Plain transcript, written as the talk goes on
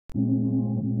Okay,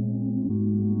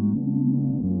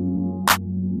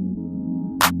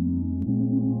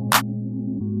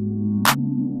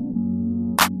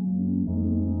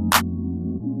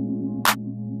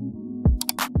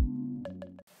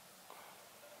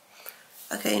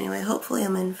 anyway, hopefully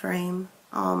I'm in frame.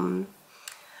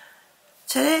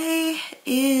 Today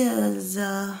is,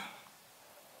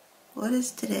 what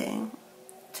is today?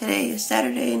 Today is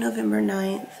Saturday, November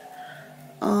 9th.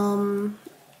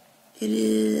 It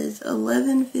is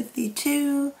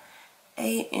 11:52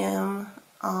 a.m.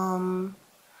 I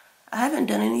haven't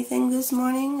done anything this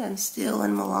morning. I'm still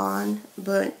in Milan,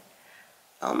 but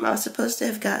I was supposed to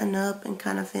have gotten up and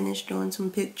kind of finished doing some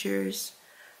pictures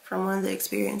from one of the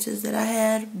experiences that I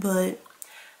had, but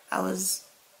I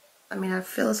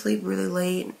fell asleep really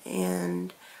late,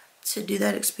 and to do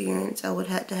that experience I would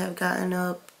have to have gotten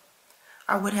up.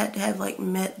 I would have to have like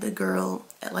met the girl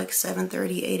at like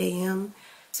 7:30, 8 a.m.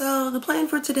 So the plan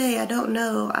for today, I don't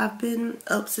know. I've been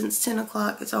up since 10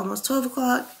 o'clock. It's almost 12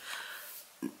 o'clock.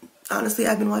 Honestly,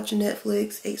 I've been watching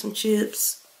Netflix, ate some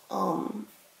chips,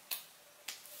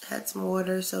 had some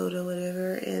water, soda,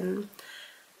 whatever, and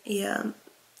yeah.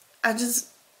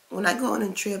 When I go on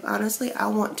a trip, honestly, I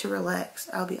want to relax,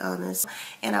 I'll be honest.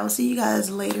 And I will see you guys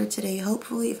later today,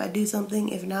 hopefully, if I do something.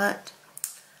 If not,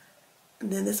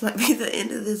 then this might be the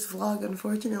end of this vlog,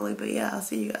 unfortunately. But yeah, I'll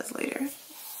see you guys later.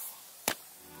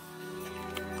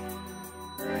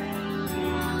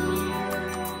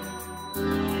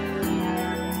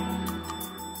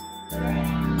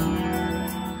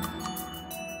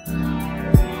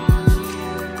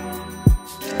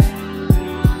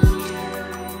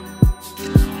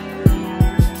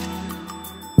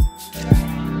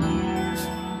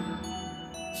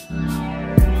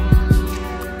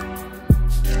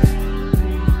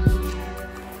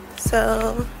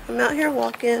 So I'm out here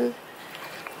walking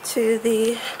to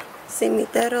the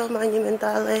Cimitero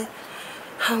Monumentale.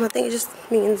 I think it just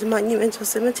means monumental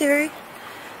cemetery.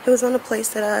 It was on a place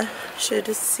that I should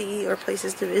see, or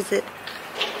places to visit,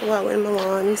 while in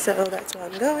Milan, so that's where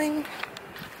I'm going.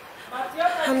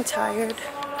 I'm tired.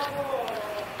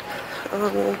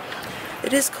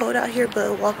 It is cold out here,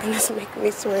 but walking is making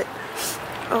me sweat.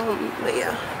 But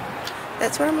yeah,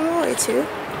 that's where I'm on my way to.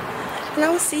 And I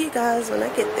will see you guys when I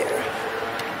get there.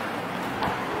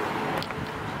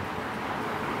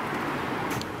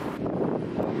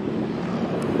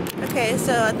 Okay,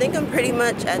 so I think I'm pretty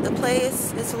much at the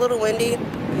place. It's a little windy,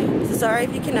 so sorry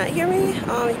if you cannot hear me. You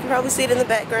can probably see it in the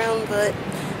background, but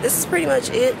this is pretty much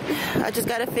it. I just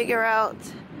gotta figure out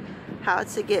how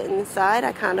to get inside.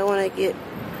 I kind of want to get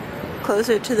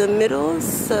closer to the middle,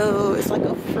 so it's like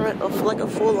a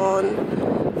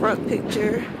full-on front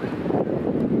picture.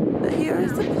 But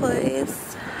here's the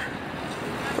place.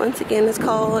 Once again, it's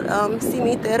called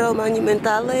Cimitero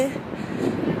Monumentale,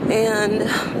 and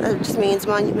that just means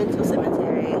monumental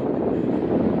cemetery.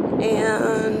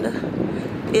 And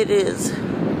it is,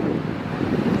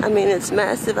 it's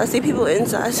massive. I see people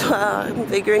inside, so I'm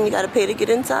figuring you gotta pay to get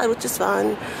inside, which is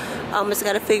fine. Just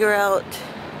gotta figure out,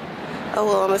 oh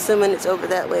well, I'm assuming it's over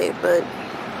that way, but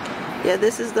yeah,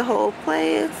 this is the whole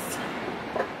place.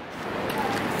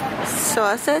 So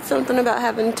I said something about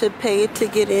having to pay to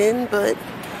get in, but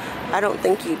I don't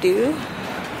think you do.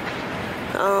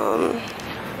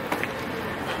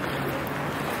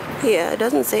 Yeah, it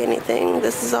doesn't say anything.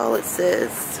 This is all it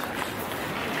says.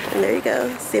 And there you go,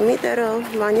 Cimitero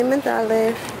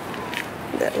Monumentale.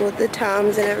 That with the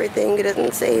times and everything, it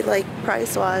doesn't say like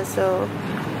price-wise, so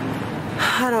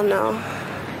I don't know.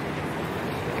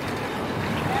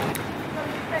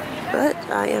 But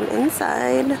I am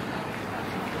inside.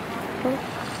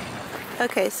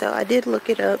 Okay, so I did look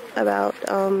it up about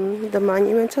the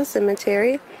Monumental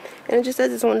Cemetery, and it just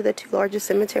says it's one of the 2 largest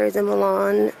cemeteries in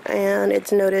Milan, and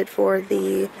it's noted for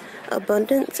the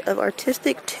abundance of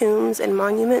artistic tombs and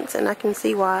monuments, and I can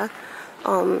see why.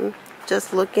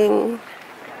 Just looking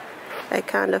at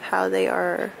kind of how they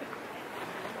are,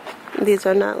 these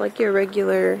are not like your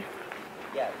regular,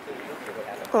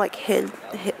 like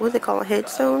what's it called,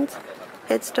 headstones.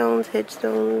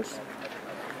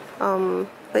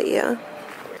 But yeah.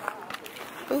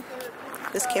 Ooh,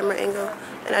 this camera angle.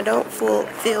 And I don't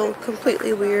feel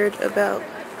completely weird about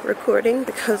recording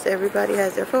because everybody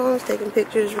has their phones, taking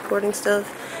pictures, recording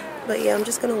stuff. But yeah, I'm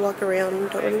just gonna walk around.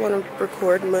 Don't really want to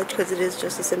record much because it is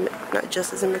just not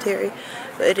just a cemetery,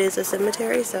 but it is a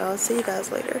cemetery. So I'll see you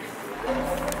guys later.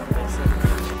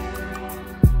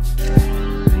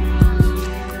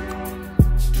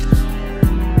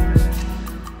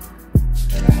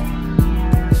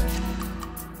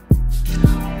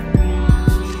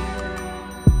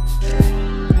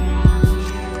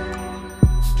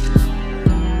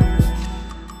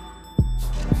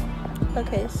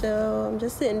 Okay, so I'm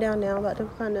just sitting down now, about to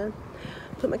kind of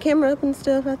put my camera up and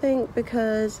stuff, I think,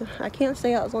 because I can't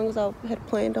stay out as long as I had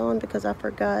planned on because I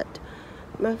forgot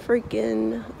my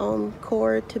freaking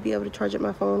cord to be able to charge up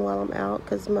my phone while I'm out,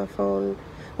 because my phone,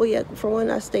 well, yeah, for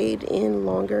one, I stayed in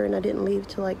longer and I didn't leave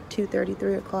till like 2:30,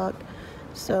 3 o'clock,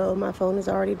 so my phone is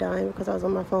already dying because I was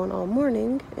on my phone all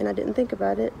morning and I didn't think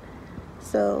about it.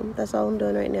 So that's all I'm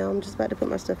doing right now. I'm just about to put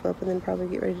my stuff up and then probably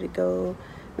get ready to go,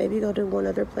 maybe go to one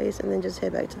other place and then just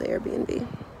head back to the Airbnb.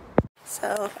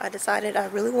 So I decided I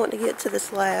really want to get to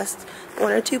this last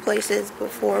 1 or 2 places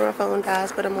before my phone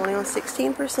dies, but I'm only on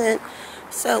 16%.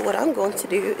 So what I'm going to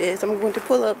do is I'm going to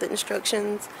pull up the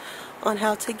instructions on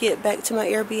how to get back to my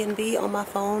Airbnb on my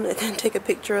phone and then take a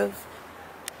picture of,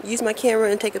 use my camera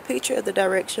and take a picture of the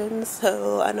directions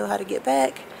so I know how to get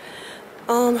back.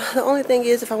 The only thing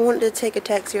is, if I wanted to take a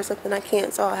taxi or something, I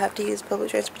can't, so I'll have to use public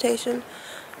transportation.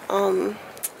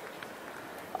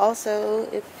 Also,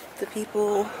 if the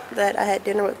people that I had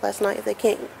dinner with last night, if they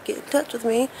can't get in touch with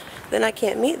me, then I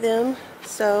can't meet them.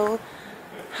 So,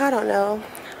 I don't know.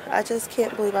 I just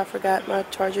can't believe I forgot my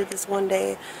charger this one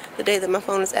day, the day that my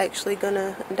phone is actually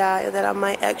gonna die, or that I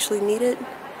might actually need it.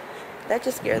 That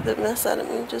just scared the mess out of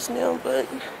me just now, but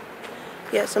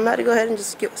yeah, so I'm about to go ahead and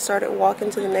just get started walking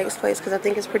to the next place because I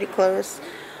think it's pretty close.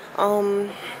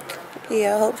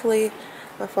 Yeah, hopefully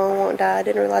my phone won't die. I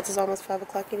didn't realize it's almost 5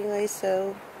 o'clock anyway,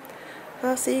 so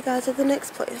I'll see you guys at the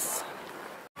next place.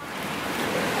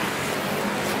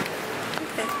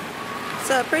 Okay,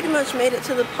 so I pretty much made it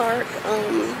to the park.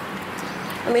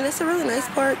 I mean, it's a really nice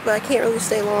park, but I can't really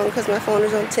stay long because my phone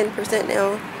is on 10%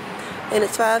 now. And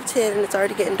it's 5:10 and it's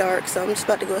already getting dark, so I'm just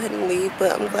about to go ahead and leave,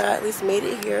 but I'm glad I at least made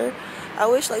it here. I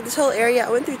wish, like, this whole area, I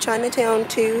went through Chinatown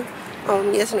too.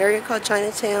 Yes, an area called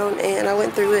Chinatown, and I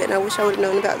went through it, and I wish I would have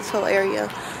known about this whole area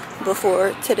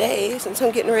before today, since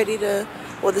I'm getting ready to,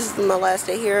 well, this is my last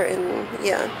day here, and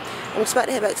yeah, I'm just about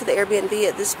to head back to the Airbnb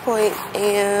at this point,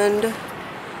 and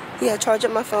yeah, charge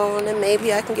up my phone, and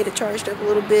maybe I can get it charged up a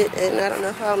little bit, and I don't know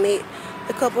if I'll meet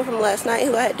the couple from last night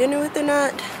who I had dinner with or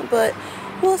not, but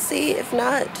we'll see. If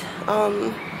not,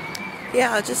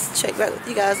 yeah, I'll just check back with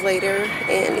you guys later,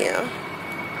 and yeah.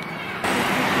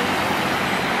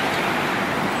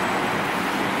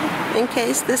 In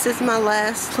case this is my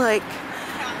last, like,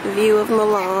 view of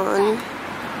Milan.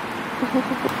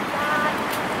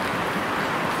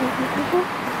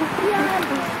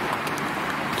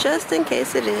 Just in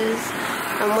case it is.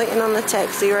 I'm waiting on the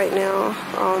taxi right now.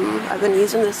 I've been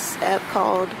using this app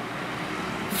called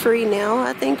Free Now,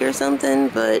 I think, or something,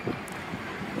 but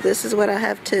this is what I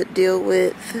have to deal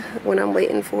with when I'm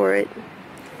waiting for it.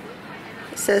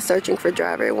 It says searching for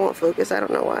driver. It won't focus. I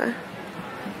don't know why.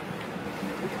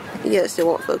 Yes, it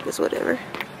won't focus, whatever.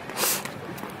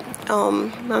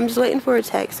 I'm just waiting for a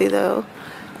taxi though,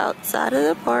 outside of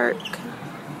the park.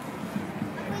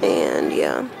 And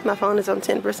yeah, my phone is on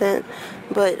 10%,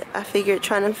 but I figured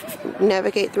trying to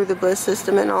navigate through the bus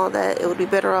system and all that, it would be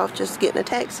better off just getting a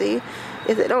taxi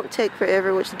if it don't take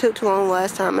forever, which it took too long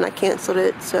last time and I canceled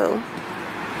it, so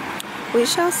we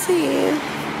shall see.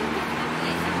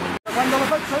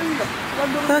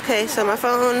 Okay, so my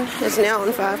phone is now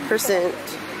on 5%,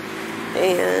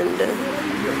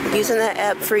 and using that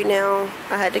app Free Now,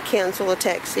 I had to cancel a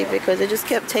taxi because it just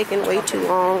kept taking way too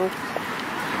long.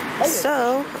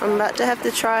 So I'm about to have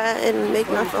to try and make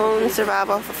my phone survive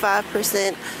off of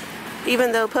 5%,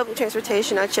 even though public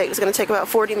transportation, I checked, is going to take about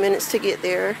 40 minutes to get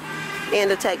there,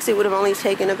 and a taxi would have only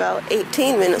taken about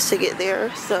 18 minutes to get there.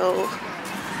 So,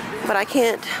 but I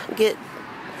can't get,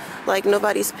 like,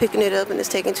 nobody's picking it up and it's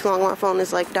taking too long. My phone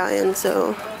is like dying.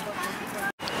 So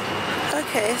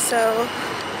okay, so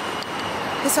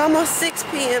it's almost 6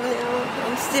 p.m. now.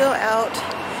 I'm still out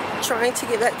trying to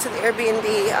get back to the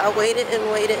Airbnb. I waited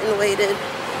and waited and waited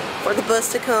for the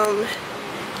bus to come.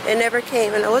 It never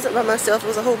came, and I wasn't by myself. It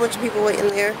was a whole bunch of people waiting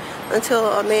there until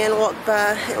a man walked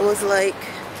by and was like,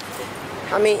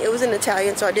 I mean, it was in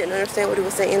Italian, so I didn't understand what he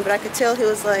was saying, but I could tell he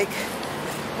was like,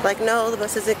 no, the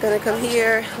bus isn't gonna come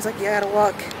here. I was like, yeah, I gotta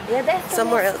walk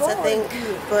somewhere else, I think.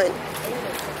 But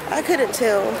I couldn't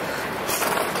tell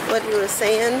what he was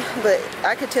saying, but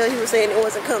I could tell he was saying it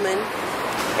wasn't coming.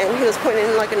 And he was pointing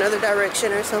in like another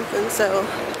direction or something, so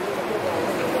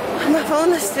my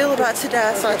phone is still about to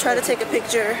die, so I try to take a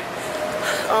picture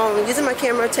using my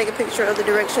camera, take a picture of the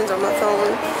directions on my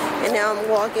phone, and now I'm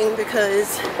walking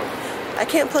because I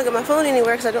can't plug in my phone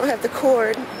anywhere because I don't have the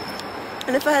cord.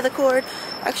 And if I had the cord,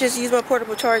 I could just use my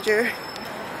portable charger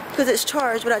because it's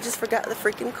charged, but I just forgot the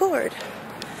freaking cord.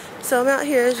 So I'm out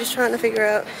here just trying to figure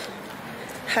out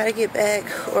how to get back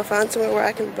or find somewhere where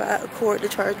I can buy a cord to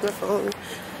charge my phone.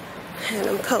 and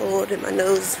I'm cold and my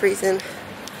nose is freezing.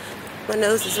 My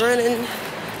nose is running,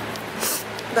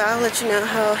 but I'll let you know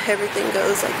how everything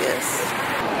goes, I guess.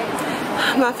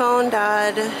 My phone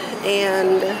died,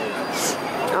 and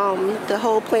the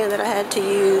whole plan that I had to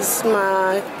use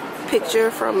my picture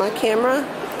from my camera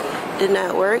did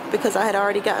not work because I had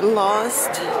already gotten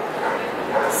lost.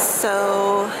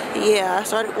 So yeah, I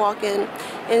started walking,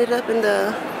 ended up in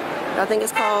the, I think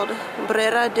it's called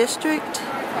Brera district.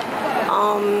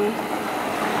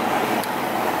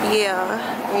 Yeah,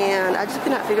 and I just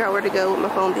could not figure out where to go with my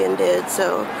phone being dead.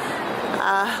 So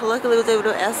I luckily was able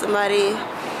to ask somebody,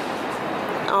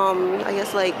 I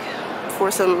guess like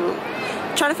for some,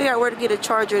 trying to figure out where to get a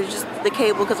charger, just the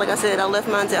cable, because like I said, I left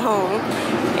mine at home,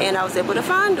 and I was able to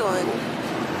find one.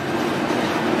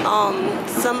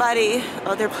 Somebody,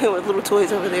 oh, they're playing with little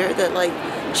toys over there that like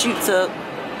shoots up.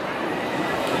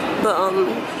 But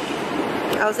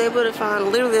I was able to find,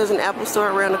 literally there's an Apple store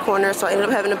around the corner, so I ended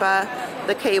up having to buy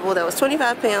the cable that was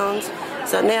 25 pounds.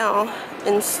 So now,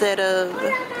 instead of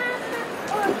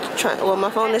well, my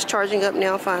phone is charging up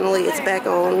now, finally, it's back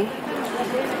on.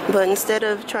 But instead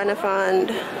of trying to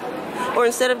find, or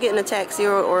instead of getting a taxi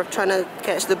or trying to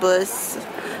catch the bus,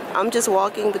 I'm just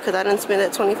walking because I didn't spend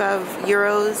that 25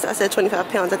 euros. I said 25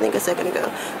 pounds, I think, a second ago.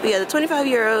 But yeah, the 25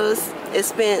 euros is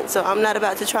spent, so I'm not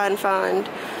about to try and find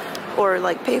or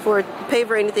like pay for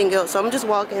anything else. So I'm just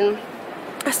walking.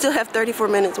 I still have 34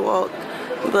 minutes walk,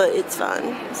 but it's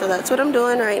fine. So that's what I'm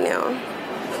doing right now.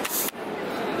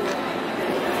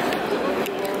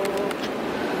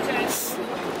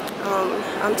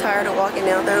 I'm tired of walking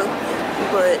now though,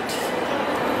 but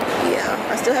yeah,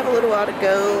 I still have a little while to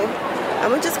go.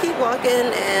 I'm gonna just keep walking,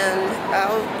 and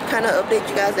I'll kind of update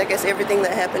you guys, I guess, everything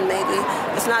that happened. Maybe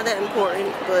it's not that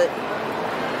important, but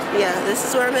yeah, this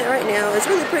is where I'm at right now. It's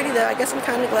really pretty though. I guess I'm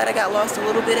kind of glad I got lost a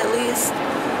little bit at least.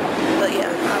 But yeah,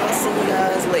 I'll see you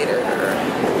guys later.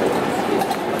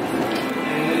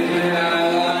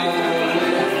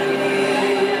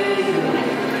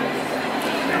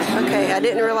 Okay, I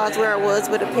didn't realize where I was,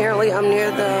 but apparently I'm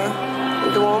near the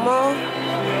Duomo.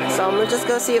 So I'm gonna just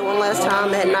go see it one last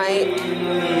time at night.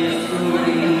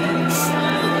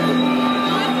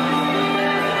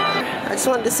 I just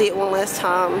wanted to see it one last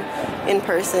time in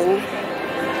person.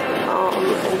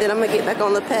 And then I'm gonna get back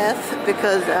on the path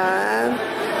because I'm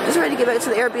just ready to get back to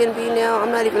the Airbnb now.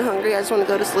 I'm not even hungry, I just want to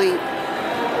go to sleep.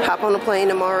 Hop on a plane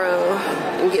tomorrow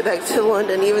and get back to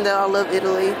London, even though I love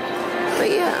Italy. But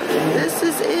yeah, this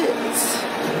is it.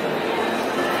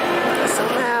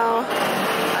 Somehow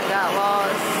I got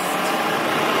lost.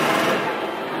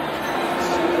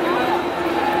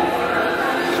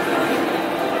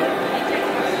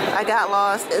 I got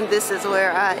lost, and this is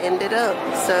where I ended up.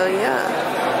 So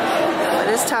yeah, but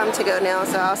it's time to go now,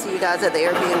 so I'll see you guys at the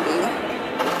Airbnb.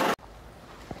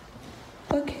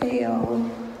 Okay, y'all,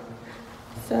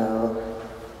 so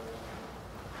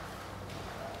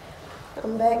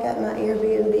I'm back at my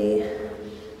Airbnb.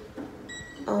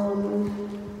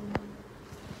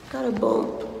 Got a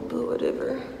bump, but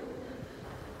whatever.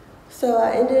 So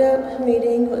I ended up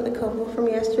meeting with a couple from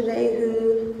yesterday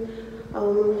who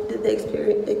did the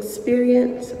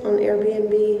experience on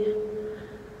Airbnb,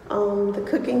 the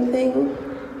cooking thing,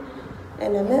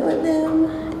 and I met with them,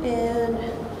 and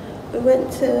we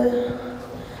went to,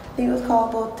 I think it was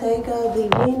called Bottega di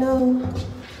Vino,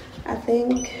 I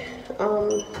think.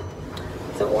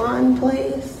 It's a wine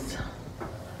place.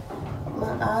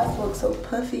 My eyes look so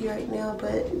puffy right now,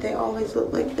 but they always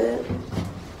look like that.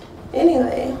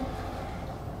 Anyway,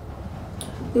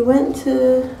 we went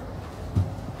to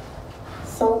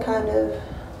some kind of,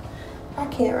 I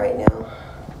can't right now.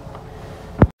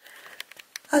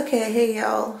 Okay, hey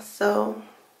y'all, so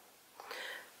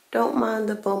don't mind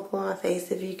the bump on my face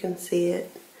if you can see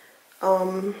it.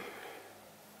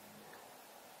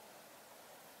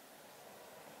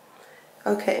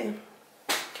 Okay,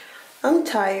 I'm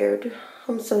tired.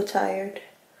 I'm so tired.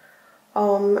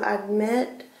 I've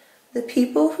met the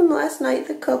people from last night,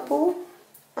 the couple.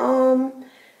 I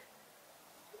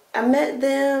met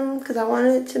them because I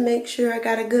wanted to make sure I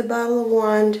got a good bottle of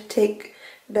wine to take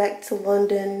back to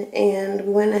London, and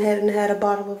we went ahead and had a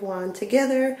bottle of wine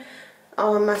together,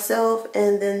 myself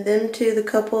and then them two, the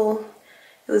couple.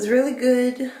 It was really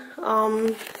good.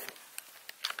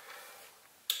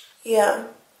 Yeah,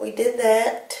 we did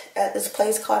that at this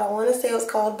place called, I want to say it was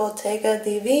called Bottega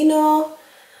di Vino.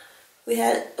 We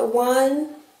had a wine.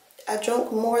 I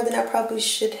drank more than I probably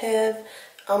should have.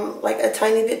 I'm like a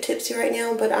tiny bit tipsy right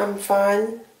now, but I'm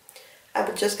fine. I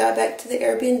just got back to the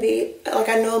Airbnb. Like,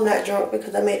 I know I'm not drunk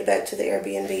because I made it back to the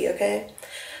Airbnb, okay?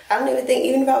 I don't even think,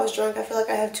 even if I was drunk, I feel like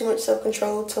I have too much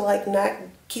self-control to like not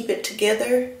keep it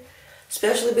together.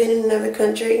 especially being in another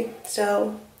country.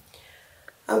 So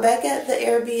I'm back at the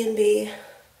Airbnb.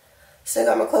 Still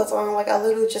got my clothes on. Like, I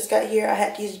literally just got here. I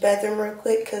had to use the bathroom real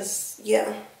quick because,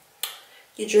 yeah,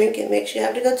 you drink, it makes you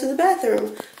have to go to the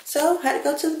bathroom. So I had to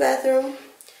go to the bathroom.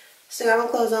 Still got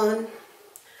my clothes on.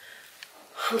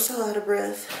 I'm so out of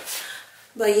breath.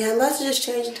 But yeah, I'm about to just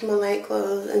change into my night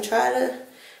clothes and try to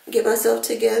get myself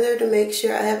together to make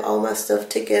sure I have all my stuff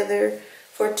together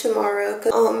for tomorrow.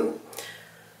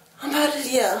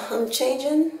 I'm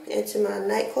changing into my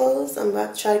night clothes. I'm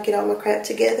about to try to get all my crap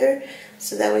together.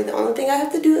 So that way the only thing I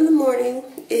have to do in the morning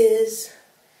is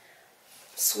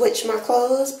switch my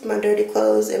clothes, my dirty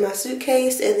clothes in my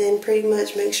suitcase, and then pretty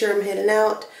much make sure I'm heading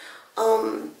out.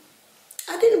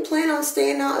 I didn't plan on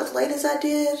staying out as late as I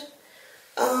did.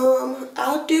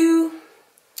 I'll do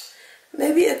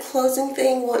maybe a closing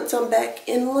thing once I'm back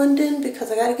in London,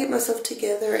 because I gotta get myself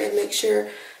together and make sure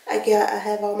I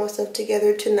have all my stuff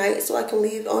together tonight so I can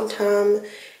leave on time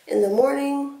in the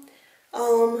morning.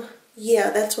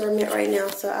 Yeah, that's where I'm at right now.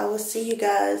 So I will see you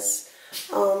guys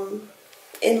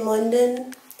in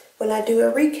London when I do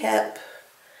a recap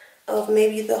of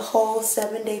maybe the whole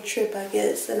 7-day trip, I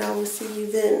guess, and I will see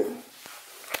you then.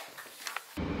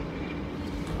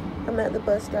 I'm at the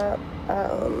bus stop.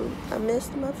 I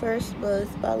missed my first bus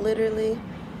by literally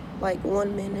like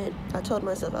 1 minute. I told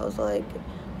myself, I was like,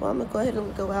 well, I'm gonna go ahead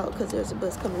and go out because there's a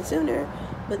bus coming sooner.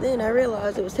 But then I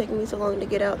realized it was taking me so long to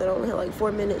get out that I only had like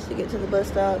 4 minutes to get to the bus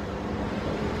stop.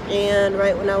 And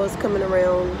right when I was coming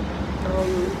around,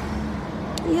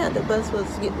 yeah, the bus was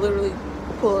literally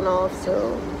pulling off.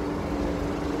 So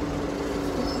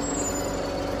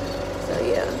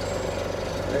yeah,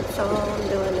 that's all I'm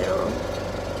doing now.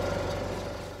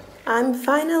 I'm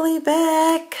finally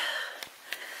back.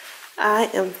 I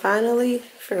am finally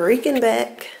freaking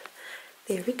back.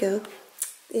 There we go.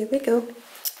 There we go.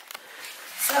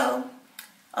 So,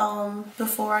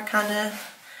 before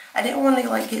I didn't want to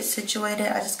like get situated.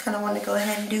 I just kind of wanted to go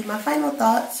ahead and do my final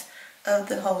thoughts of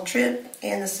the whole trip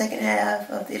and the second half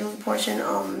of the Italy portion.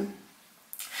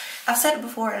 I've said it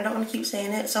before and I don't want to keep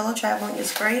saying it. Solo traveling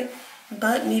is great,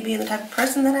 but me being the type of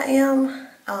person that I am,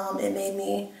 it made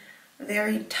me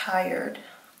very tired.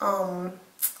 Yeah,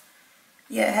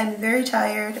 it had me very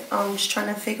tired. Just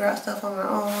trying to figure out stuff on my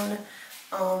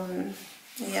own.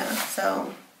 Yeah,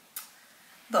 so,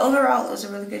 but overall it was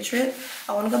a really good trip.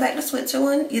 I want to go back to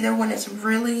Switzerland either when it's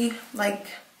really like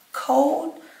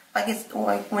cold, like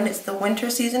when it's the winter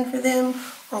season for them,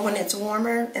 or when it's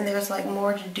warmer and there's like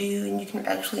more to do and you can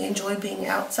actually enjoy being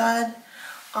outside.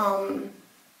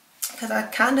 Because I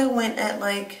kind of went at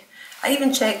like, I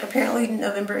even checked, apparently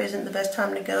November isn't the best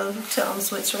time to go to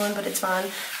Switzerland, but it's fine.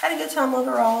 I had a good time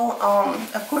overall.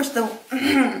 Of course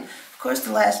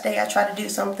the last day I try to do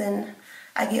something,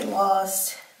 I get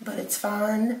lost, but it's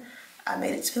fine. I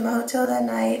made it to my hotel that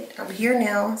night. I'm here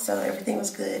now, so everything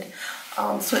was good.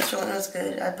 Switzerland was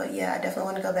good, but yeah, I definitely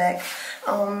want to go back.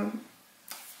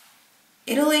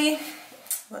 Italy,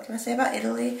 what can I say about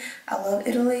Italy? I love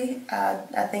Italy.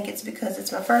 I think it's because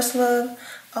it's my first love.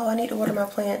 Oh, I need to water my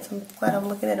plants. I'm glad I'm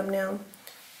looking at them now.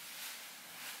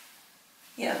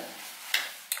 Yeah.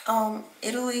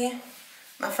 Italy,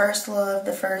 my first love,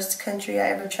 the first country I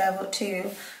ever traveled to.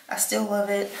 I still love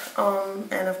it.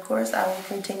 And of course, I will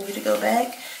continue to go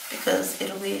back because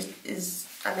Italy is,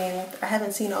 I mean, I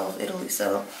haven't seen all of Italy,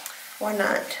 so why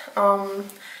not?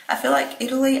 I feel like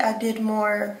Italy, I did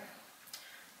more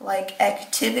like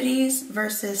activities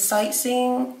versus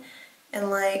sightseeing, and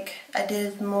like I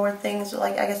did more things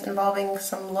like I guess involving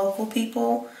some local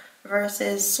people,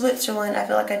 versus Switzerland I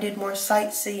feel like I did more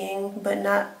sightseeing but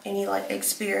not any like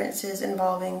experiences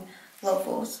involving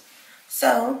locals.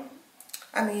 So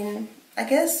I mean, I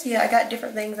guess yeah, I got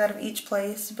different things out of each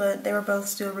place, but they were both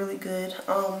still really good.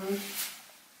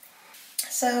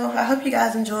 So I hope you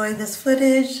guys enjoyed this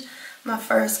footage. My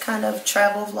first kind of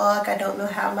travel vlog. I don't know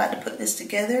how I'm about to put this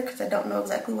together because I don't know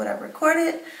exactly what I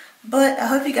recorded, but I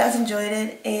hope you guys enjoyed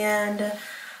it, and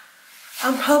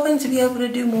I'm hoping to be able to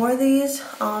do more of these.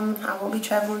 I won't be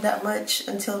traveling that much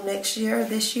until next year.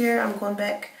 This year I'm going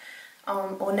back,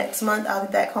 well, next month I'll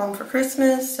be back home for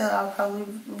Christmas, so I'll probably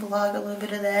vlog a little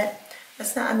bit of that.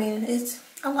 It's not, I mean,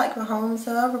 I like my home,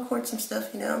 so I'll record some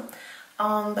stuff, you know.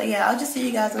 But yeah, I'll just see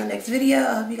you guys in the next video.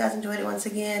 I hope you guys enjoyed it once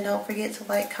again. Don't forget to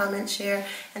like, comment, share,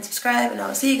 and subscribe, and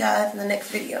I'll see you guys in the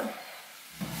next video.